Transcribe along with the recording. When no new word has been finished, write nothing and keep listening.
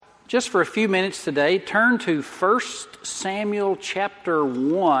just for a few minutes today, turn to 1 Samuel chapter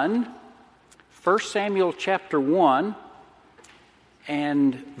 1. 1 Samuel chapter 1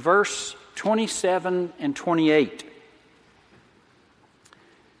 and verse 27 and 28.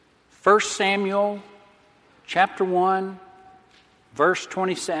 1 Samuel chapter 1, verse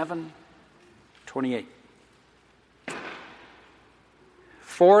 27, 28.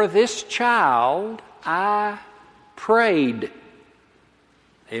 For this child I prayed.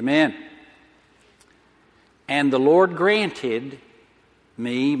 Amen. And the Lord granted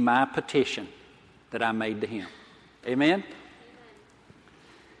me my petition that I made to him. Amen.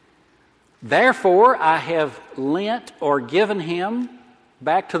 Therefore I have lent or given him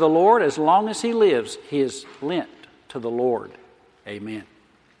back to the Lord. As long as he lives, he is lent to the Lord. Amen.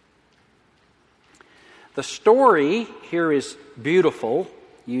 The story here is beautiful.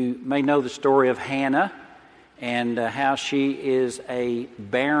 You may know the story of Hannah and how she is a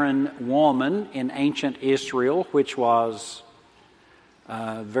barren woman in ancient Israel, which was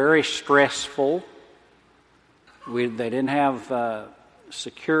very stressful. They didn't have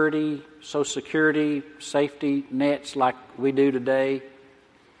security, Social Security, safety nets like we do today.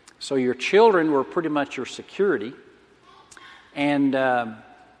 So your children were pretty much your security. And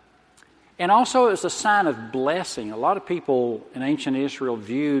also it was a sign of blessing. A lot of people in ancient Israel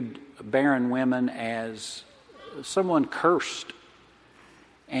viewed barren women as someone cursed.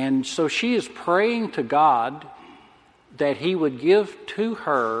 And so she is praying to God that he would give to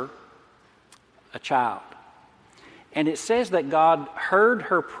her a child. And it says that God heard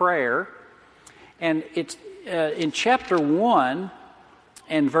her prayer. And it's in chapter 1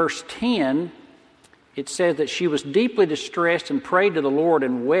 and verse 10, it says that she was deeply distressed and prayed to the Lord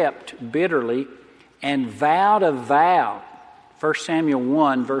and wept bitterly and vowed a vow. 1 Samuel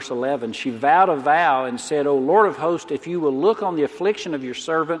 1, verse 11, she vowed a vow and said, O Lord of hosts, if you will look on the affliction of your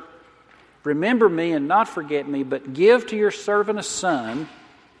servant, remember me and not forget me, but give to your servant a son,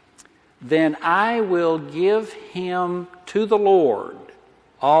 then I will give him to the Lord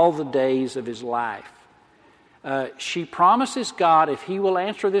all the days of his life. She promises God if he will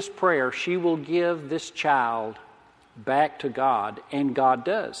answer this prayer, she will give this child back to God, and God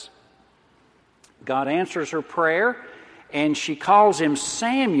does. God answers her prayer, and she calls him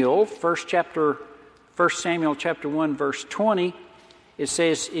Samuel. 1 Samuel chapter 1, verse 20, it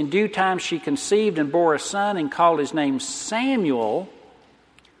says, in due time she conceived and bore a son and called his name Samuel,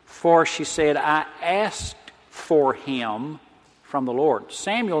 for she said, I asked for him from the Lord.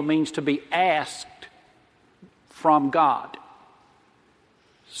 Samuel means to be asked from God.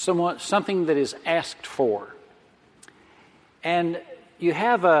 Something that is asked for. And you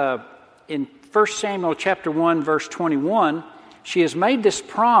have in 1 Samuel chapter 1, verse 21, she has made this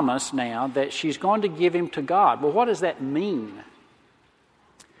promise now that she's going to give him to God. Well, what does that mean?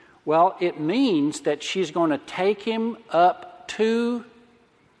 Well, it means that she's going to take him up to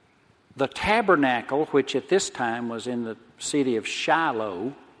the tabernacle, which at this time was in the city of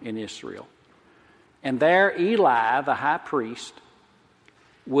Shiloh in Israel. And there Eli, the high priest,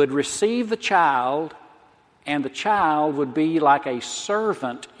 would receive the child, and the child would be like a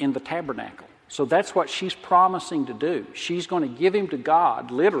servant in the tabernacle. So that's what she's promising to do. She's going to give him to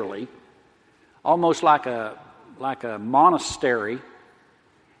God, literally, almost like a monastery,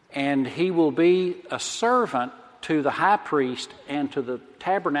 and he will be a servant to the high priest and to the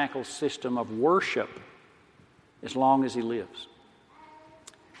tabernacle system of worship as long as he lives.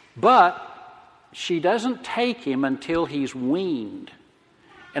 But she doesn't take him until he's weaned.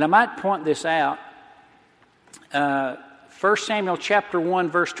 And I might point this out. 1 Samuel chapter 1,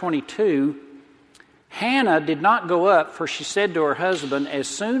 verse 22, Hannah did not go up, for she said to her husband, as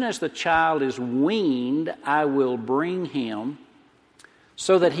soon as the child is weaned, I will bring him,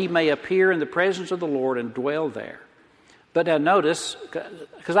 so that he may appear in the presence of the Lord and dwell there. But now notice,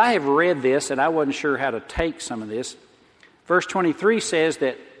 because I have read this and I wasn't sure how to take some of this, verse 23 says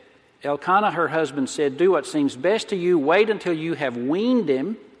that Elkanah, her husband, said, do what seems best to you, wait until you have weaned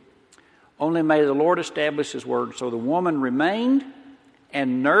him, only may the Lord establish his word. So the woman remained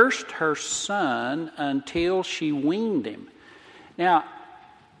and nursed her son until she weaned him. Now,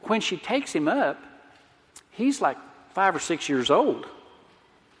 when she takes him up, he's like 5 or 6 years old.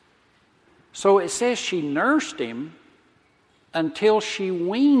 So it says she nursed him until she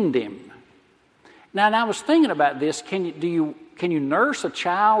weaned him. Now, and I was thinking about this. Can you nurse a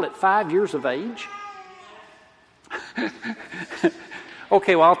child at 5 years of age?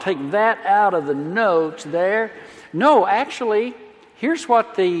 Okay, well, I'll take that out of the notes there. No, actually, here's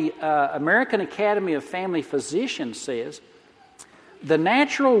what the American Academy of Family Physicians says. The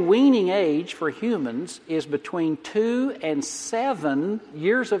natural weaning age for humans is between 2 and 7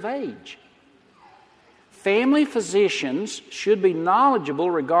 years of age. Family physicians should be knowledgeable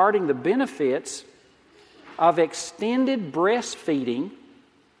regarding the benefits of extended breastfeeding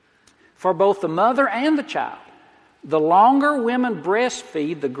for both the mother and the child. The longer women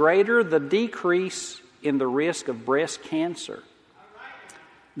breastfeed, the greater the decrease in the risk of breast cancer.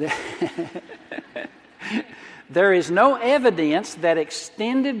 There is no evidence that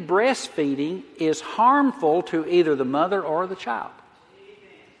extended breastfeeding is harmful to either the mother or the child.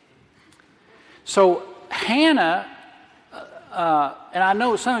 So Hannah, and I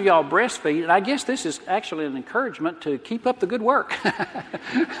know some of y'all breastfeed, and I guess this is actually an encouragement to keep up the good work.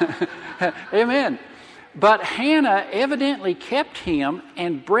 Amen. But Hannah evidently kept him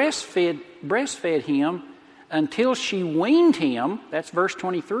and breastfed him until she weaned him. That's verse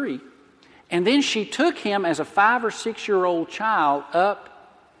 23. And then she took him as a 5 or 6 year old child up,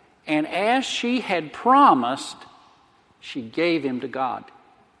 and as she had promised, she gave him to God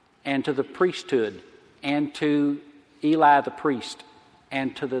and to the priesthood and to Eli the priest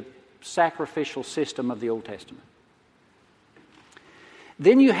and to the sacrificial system of the Old Testament.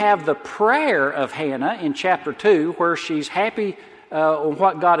 Then you have the prayer of Hannah in chapter 2, where she's happy on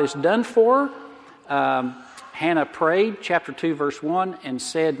what God has done for her. Hannah prayed, chapter 2, verse 1, and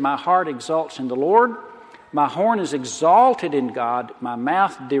said, "My heart exalts in the Lord. My horn is exalted in God. My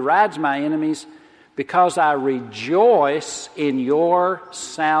mouth derides my enemies, because I rejoice in your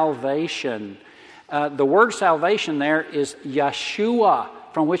salvation." The word salvation there is Yeshua,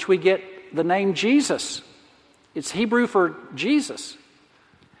 from which we get the name Jesus. It's Hebrew for Jesus.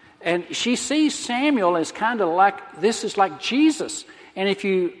 And she sees Samuel as kind of like, this is like Jesus. And if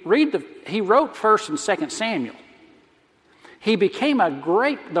you read he wrote 1st and 2nd Samuel. He became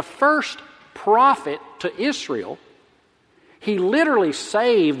the first prophet to Israel. He literally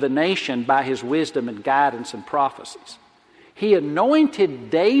saved the nation by his wisdom and guidance and prophecies. He anointed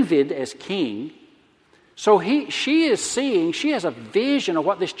David as king. So she has a vision of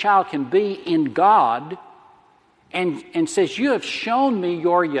what this child can be in God, and says, "You have shown me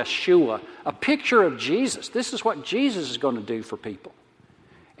your Yeshua," a picture of Jesus. This is what Jesus is going to do for people.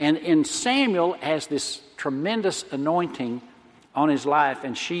 And Samuel has this tremendous anointing on his life,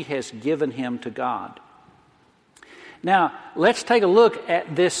 and she has given him to God. Now, let's take a look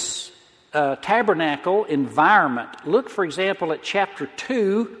at this tabernacle environment. Look, for example, at chapter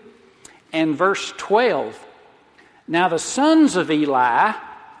 2 and verse 12. Now, the sons of Eli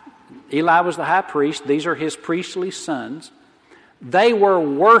was the high priest. These are his priestly sons. They were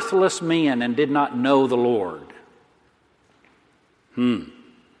worthless men and did not know the Lord.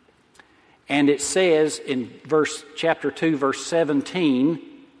 And it says in chapter 2, verse 17,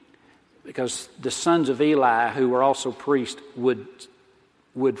 because the sons of Eli, who were also priests,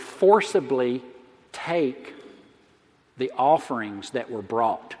 would forcibly take the offerings that were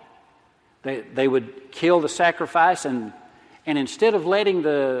brought. They would kill the sacrifice, and instead of letting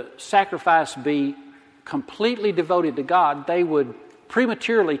the sacrifice be completely devoted to God, they would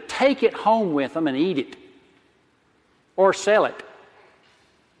prematurely take it home with them and eat it or sell it.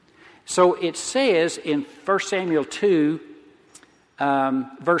 So it says in 1 Samuel 2,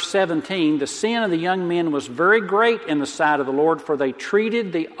 verse 17, "The sin of the young men was very great in the sight of the Lord, for they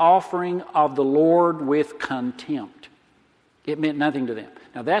treated the offering of the Lord with contempt." It meant nothing to them.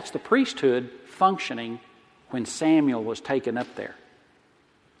 Now that's the priesthood functioning when Samuel was taken up there.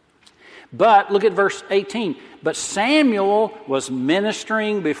 But look at verse 18. "But Samuel was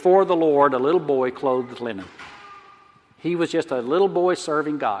ministering before the Lord, a little boy clothed with linen." He was just a little boy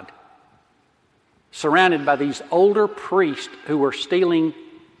serving God, surrounded by these older priests who were stealing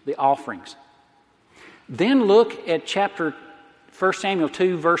the offerings. Then look at chapter 1 Samuel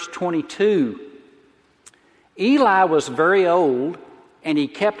 2, verse 22. "Eli was very old, and he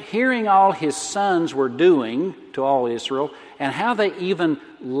kept hearing all his sons were doing to all Israel, and how they even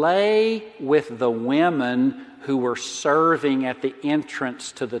lay with the women who were serving at the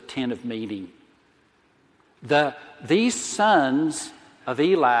entrance to the tent of meeting." These sons of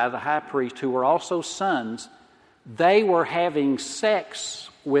Eli, the high priest, who were also sons, they were having sex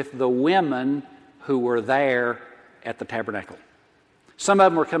with the women who were there at the tabernacle. Some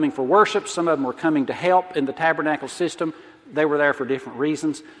of them were coming for worship, some of them were coming to help in the tabernacle system. They were there for different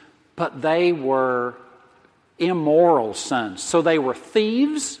reasons, but they were immoral sons. So they were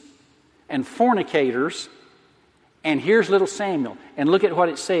thieves and fornicators. And here's little Samuel. And look at what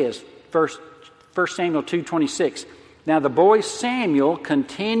it says, 1 Samuel 2:26. "Now the boy Samuel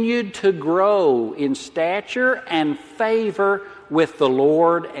continued to grow in stature and favor with the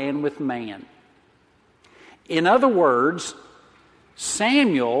Lord and with man." In other words,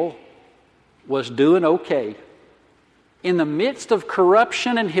 Samuel was doing okay. In the midst of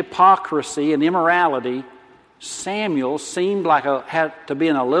corruption and hypocrisy and immorality, Samuel seemed like had to be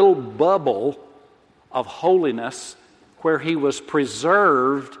in a little bubble of holiness where he was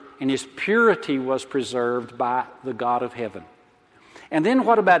preserved and his purity was preserved by the God of heaven. And then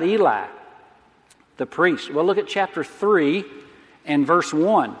what about Eli, the priest? Well, look at chapter 3 and verse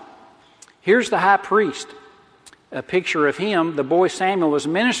 1. Here's the high priest, a picture of him. The boy Samuel was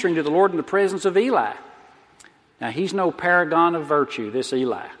ministering to the Lord in the presence of Eli. Now, he's no paragon of virtue, this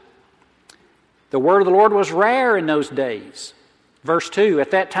Eli. The word of the Lord was rare in those days. Verse 2,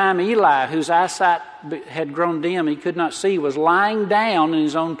 at that time Eli, whose eyesight had grown dim, he could not see, was lying down in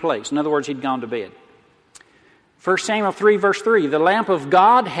his own place. In other words, he'd gone to bed. 1 Samuel 3, verse 3, the lamp of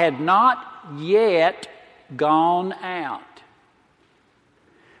God had not yet gone out.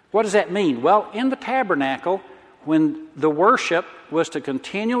 What does that mean? Well, in the tabernacle, when the worship was to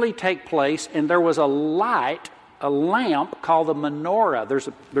continually take place and there was a light, a lamp called the menorah.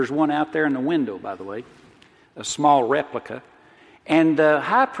 There's one out there in the window, by the way, a small replica. And the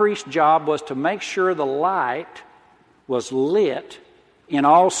high priest's job was to make sure the light was lit in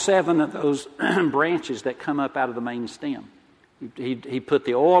all 7 of those branches that come up out of the main stem. He put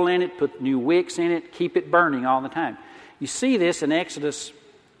the oil in it, put new wicks in it, keep it burning all the time. You see this in Exodus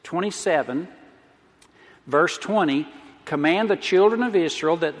 27, verse 20. Command the children of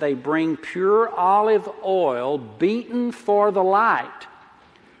Israel that they bring pure olive oil beaten for the light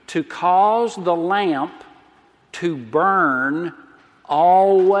to cause the lamp to burn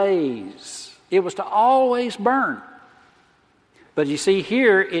always. It was to always burn. But you see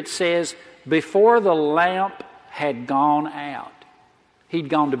here it says before the lamp had gone out. He'd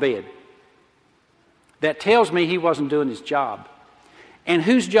gone to bed. That tells me he wasn't doing his job. And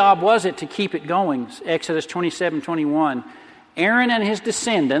whose job was it to keep it going? Exodus 27:21. Aaron and his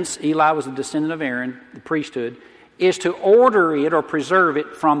descendants, Eli was a descendant of Aaron, the priesthood, is to order it or preserve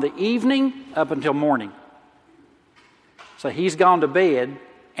it from the evening up until morning. So he's gone to bed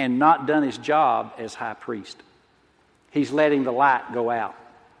and not done his job as high priest. He's letting the light go out.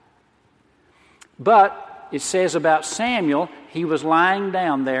 But it says about Samuel, he was lying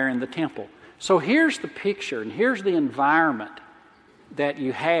down there in the temple. So here's the picture and here's the environment that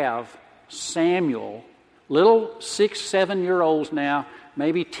you have Samuel, little 6-7-year-olds now,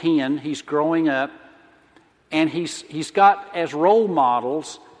 maybe 10, he's growing up, and he's got as role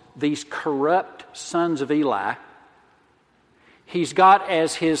models these corrupt sons of Eli. He's got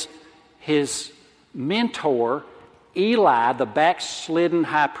as his mentor Eli, the backslidden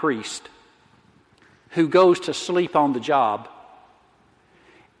high priest, who goes to sleep on the job.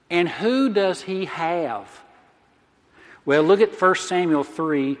 And who does he have? Well, look at 1 Samuel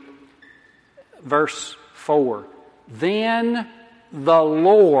 3, verse 4. Then the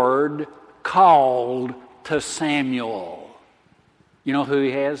Lord called to Samuel. You know who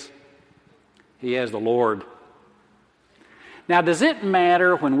he has? He has the Lord. Now, does it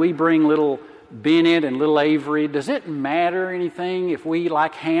matter when we bring little Bennett and little Avery, does it matter anything if we,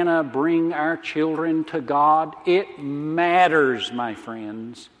 like Hannah, bring our children to God? It matters, my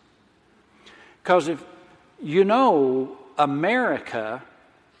friends. Because if you know, America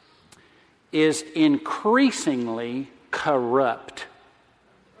is increasingly corrupt.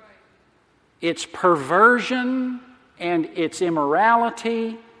 Its perversion and its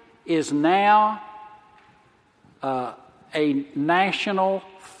immorality is now a national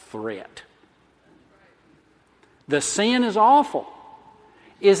threat. The sin is awful.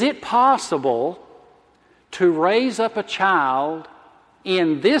 Is it possible to raise up a child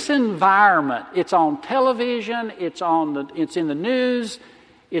in this environment? It's on television, it's in the news,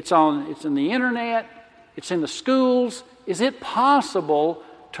 it's in the internet, it's in the schools. Is it possible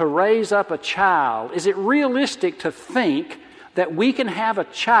to raise up a child? Is it realistic to think that we can have a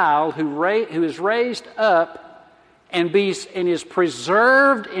child who is raised up and is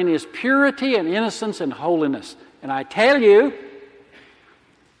preserved in his purity and innocence and holiness? And I tell you,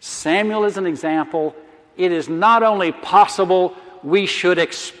 Samuel is an example. It is not only possible, we should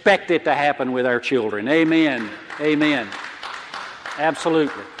expect it to happen with our children. Amen. Amen.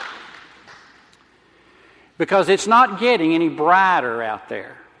 Absolutely. Because it's not getting any brighter out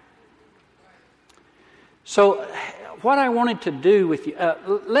there. So what I wanted to do with you,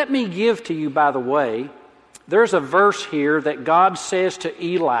 let me give to you, by the way, there's a verse here that God says to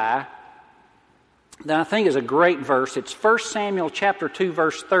Eli that I think is a great verse. It's 1 Samuel chapter 2,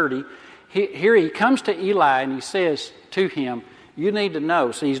 verse 30. Here he comes to Eli and he says to him, you need to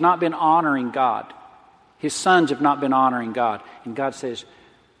know. So he's not been honoring God. His sons have not been honoring God. And God says,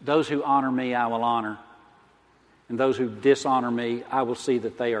 those who honor me, I will honor. and those who dishonor me, I will see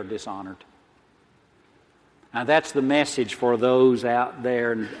that they are dishonored. Now that's the message for those out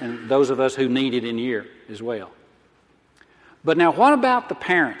there and those of us who need it in here as well. But now what about the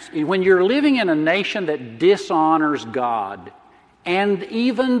parents? When you're living in a nation that dishonors God, and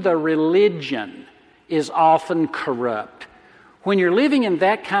even the religion is often corrupt, when you're living in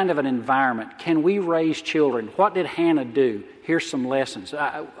that kind of an environment, can we raise children? What did Hannah do? Here's some lessons.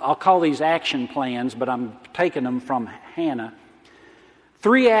 I'll call these action plans, but I'm taking them from Hannah.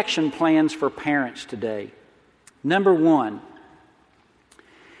 3 action plans for parents today. Number 1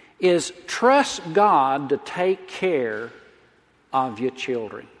 is trust God to take care of your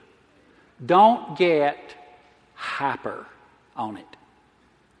children. Don't get hyper on it.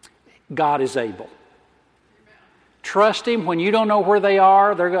 God is able. Trust Him when you don't know where they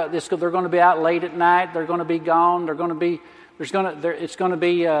are. They're going to be out late at night. They're going to be gone. It's going to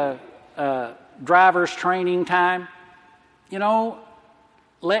be driver's training time.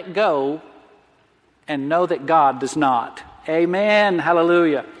 Let go and know that God does not. Amen.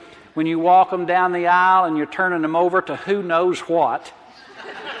 Hallelujah. When you walk them down the aisle and you're turning them over to who knows what.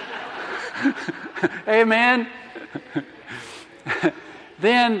 Amen.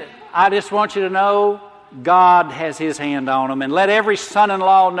 Then I just want you to know God has His hand on them. And let every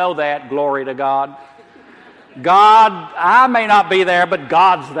son-in-law know that. Glory to God. God, I may not be there, but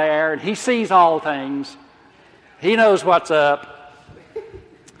God's there. And He sees all things. He knows what's up.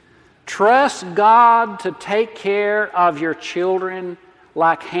 Trust God to take care of your children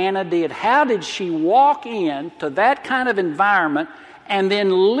like Hannah did. How did she walk into that kind of environment and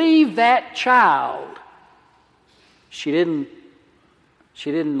then leave that child? She didn't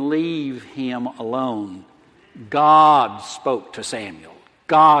leave him alone. God spoke to Samuel.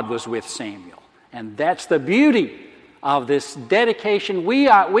 God was with Samuel. And that's the beauty of this dedication. We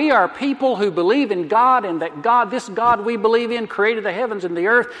are people who believe in God, and that God, this God we believe in, created the heavens and the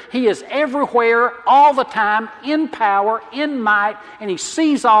earth. He is everywhere, all the time, in power, in might, and He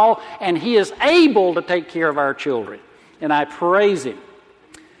sees all, and He is able to take care of our children. And I praise Him.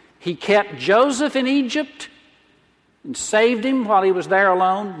 He kept Joseph in Egypt and saved him while he was there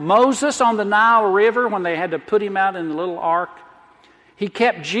alone. Moses on the Nile River when they had to put him out in the little ark. He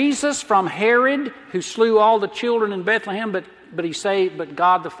kept Jesus from Herod, who slew all the children in Bethlehem, but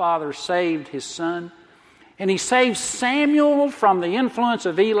God the Father saved His son. And He saved Samuel from the influence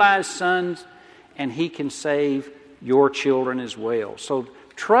of Eli's sons, and He can save your children as well. So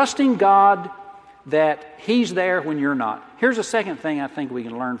trusting God that He's there when you're not. Here's a second thing I think we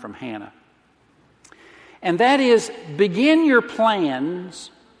can learn from Hannah. And that is, begin your plans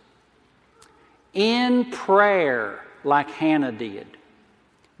in prayer like Hannah did.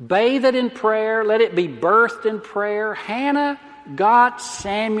 Bathe it in prayer. Let it be birthed in prayer. Hannah got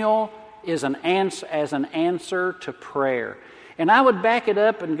Samuel as an answer to prayer. And I would back it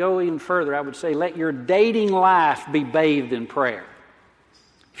up and go even further. I would say, let your dating life be bathed in prayer.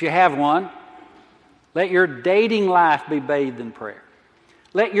 If you have one, let your dating life be bathed in prayer.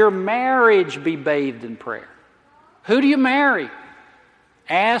 Let your marriage be bathed in prayer. Who do you marry?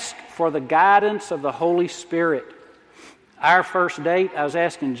 Ask for the guidance of the Holy Spirit. Our first date, I was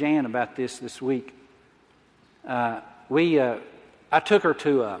asking Jan about this week. I took her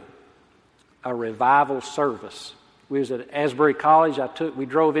to a revival service. We was at Asbury College. We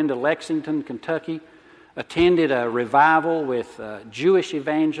drove into Lexington, Kentucky, attended a revival with a Jewish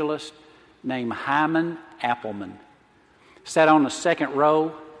evangelist named Hyman Appleman. Sat on the second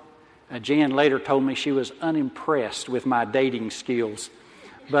row. Jan later told me she was unimpressed with my dating skills.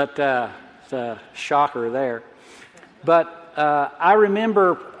 But it's a shocker there. But I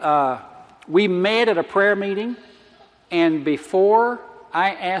remember we met at a prayer meeting, and before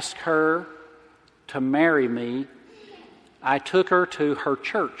I asked her to marry me, I took her to her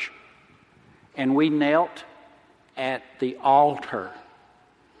church, and we knelt at the altar,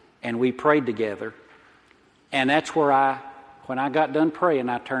 and we prayed together. And that's where when I got done praying,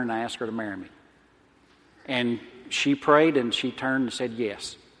 I turned and I asked her to marry me. And she prayed, and she turned and said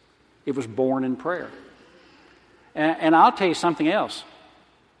yes. It was born in prayer. And I'll tell you something else,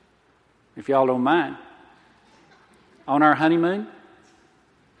 if y'all don't mind. On our honeymoon,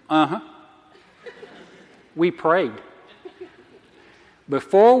 we prayed.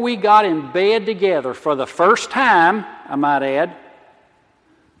 Before we got in bed together, for the first time, I might add,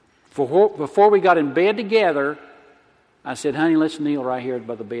 before we got in bed together, I said, honey, let's kneel right here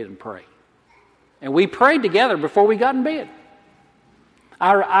by the bed and pray. And we prayed together before we got in bed.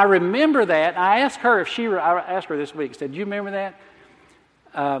 I remember that. I asked her I asked her this week, I said, do you remember that?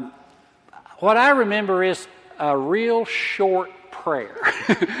 What I remember is a real short prayer.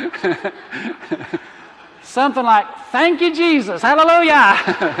 Something like, "Thank you, Jesus, hallelujah."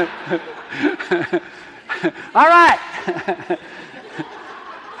 All right.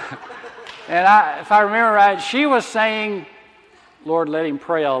 And if I remember right, she was saying, "Lord, let him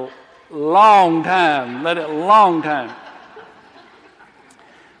pray a long time. Let it a long time."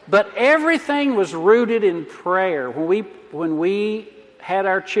 But everything was rooted in prayer. When we had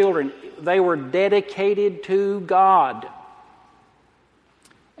our children, they were dedicated to God.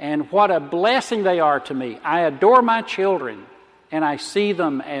 And what a blessing they are to me. I adore my children, and I see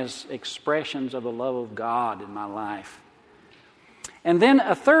them as expressions of the love of God in my life. And then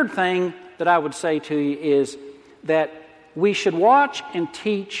a third thing that I would say to you is that we should watch and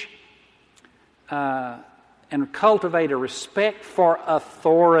teach and cultivate a respect for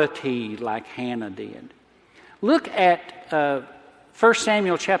authority like Hannah did. Look at 1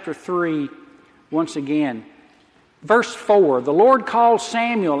 Samuel chapter 3 once again. Verse 4, the Lord called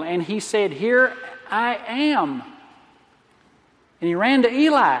Samuel and he said, "Here I am." And he ran to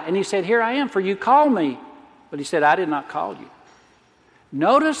Eli and he said, "Here I am, for you called me." But he said, "I did not call you."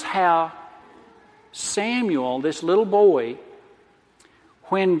 Notice how Samuel, this little boy,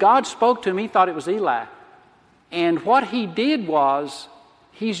 when God spoke to him, he thought it was Eli. And what he did was,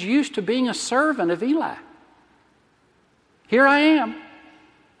 he's used to being a servant of Eli. "Here I am.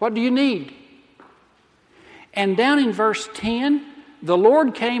 What do you need?" And down in verse 10, the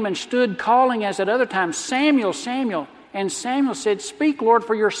Lord came and stood calling as at other times, "Samuel, Samuel." And Samuel said, "Speak, Lord,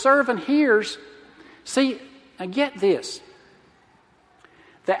 for your servant hears." See, now get this.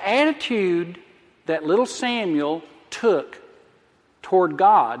 The attitude that little Samuel took toward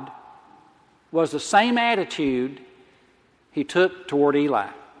God was the same attitude he took toward Eli.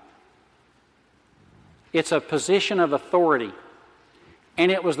 It's a position of authority. And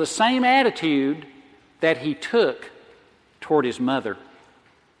it was the same attitude that he took toward his mother.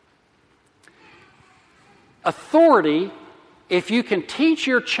 Authority, if you can teach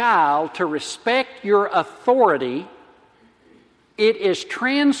your child to respect your authority, it is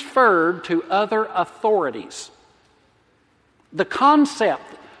transferred to other authorities. The concept,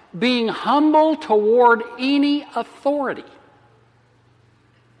 being humble toward any authority.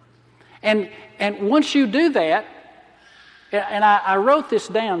 And once you do that, and I wrote this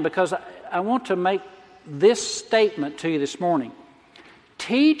down because I want to make this statement to you this morning.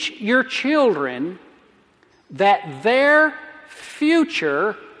 Teach your children that their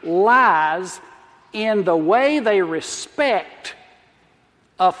future lies in the way they respect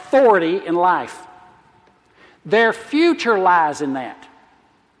authority in life. Their future lies in that.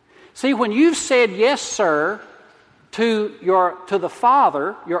 See, when you've said yes, sir, to the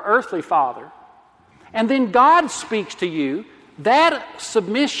Father, your earthly Father, and then God speaks to you, that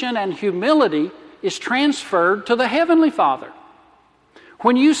submission and humility is transferred to the Heavenly Father.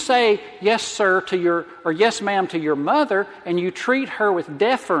 When you say yes, sir, or yes, ma'am, to your mother, and you treat her with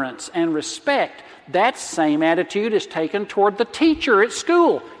deference and respect, that same attitude is taken toward the teacher at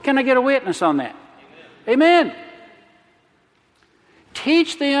school. Can I get a witness on that? Amen.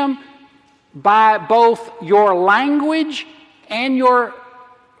 Teach them by both your language and your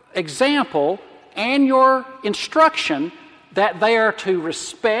example and your instruction that they are to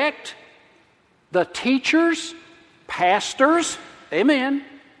respect the teachers, pastors, amen,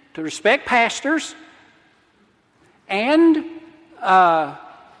 to respect pastors, and by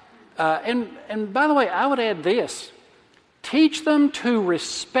the way, I would add this: teach them to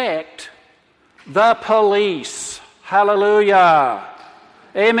respect the police. Hallelujah.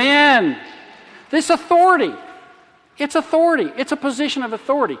 Amen. This authority, it's authority. It's a position of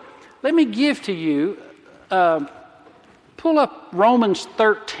authority. Let me give to you, pull up Romans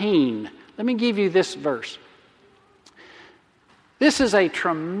 13. Let me give you this verse. This is a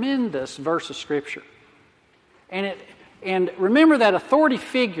tremendous verse of Scripture. And remember that authority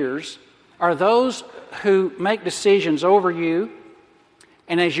figures are those who make decisions over you.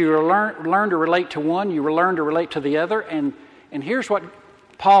 And as you learn to relate to one, you learn to relate to the other. And here's what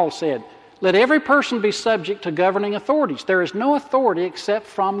Paul said: "Let every person be subject to governing authorities. There is no authority except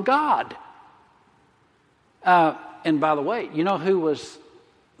from God." And by the way, you know who was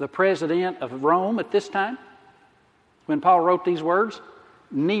the president of Rome at this time when Paul wrote these words?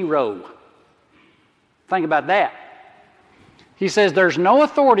 Nero. Think about that. He says there's no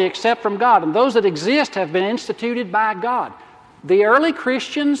authority except from God, and those that exist have been instituted by God. The early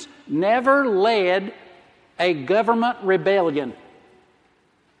Christians never led a government rebellion.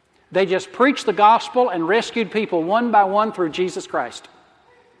 They just preached the gospel and rescued people one by one through Jesus Christ.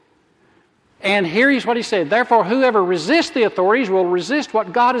 And here's what he said: "Therefore, whoever resists the authorities will resist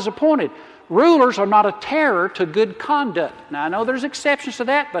what God has appointed. Rulers are not a terror to good conduct." Now, I know there's exceptions to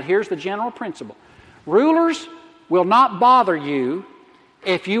that, but here's the general principle. Rulers will not bother you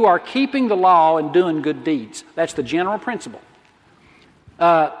if you are keeping the law and doing good deeds. That's the general principle.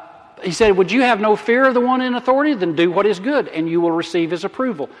 He said, would you have no fear of the one in authority? Then do what is good, and you will receive his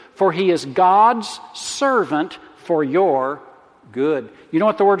approval. For he is God's servant for your good. You know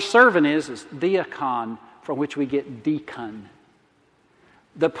what the word servant is? It's diakon, from which we get deacon.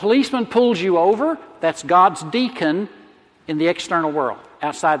 The policeman pulls you over, that's God's deacon in the external world,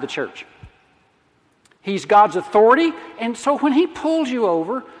 outside the church. He's God's authority, and so when he pulls you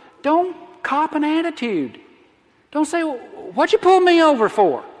over, don't cop an attitude. Don't say, what'd you pull me over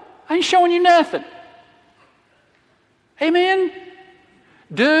for? I ain't showing you nothing. Amen?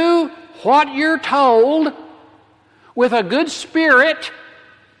 Do what you're told with a good spirit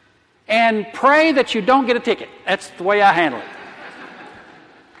and pray that you don't get a ticket. That's the way I handle it.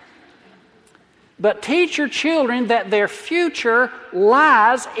 But teach your children that their future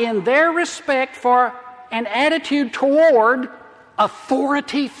lies in their respect for an attitude toward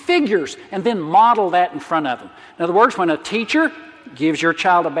authority figures, and then model that in front of them. In other words, when a teacher gives your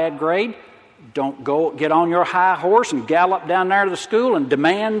child a bad grade, don't go get on your high horse and gallop down there to the school and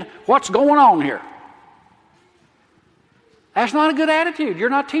demand what's going on here. That's not a good attitude. You're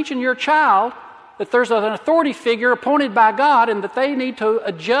not teaching your child that there's an authority figure appointed by God and that they need to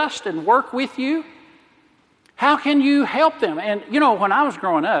adjust and work with you. How can you help them? And you know, when I was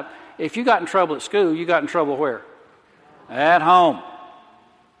growing up, if you got in trouble at school, you got in trouble where? At home.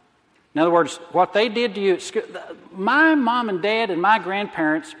 In other words, what they did to you at school, my mom and dad and my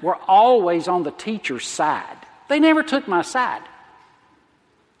grandparents were always on the teacher's side. They never took my side.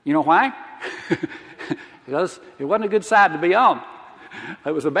 You know why? Because it wasn't a good side to be on.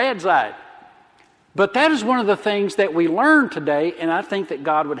 It was a bad side. But that is one of the things that we learn today, and I think that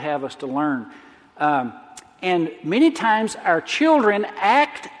God would have us to learn. And many times our children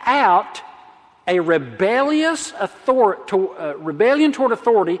act out a rebellion toward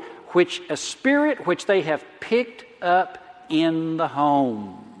authority, a spirit which they have picked up in the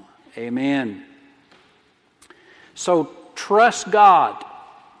home. Amen. So trust God.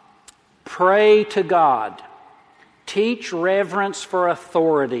 Pray to God. Teach reverence for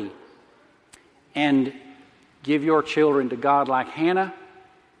authority. And give your children to God like Hannah,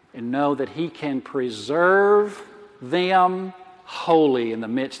 and know that He can preserve them holy in the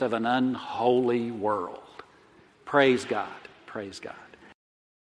midst of an unholy world. Praise God. Praise God.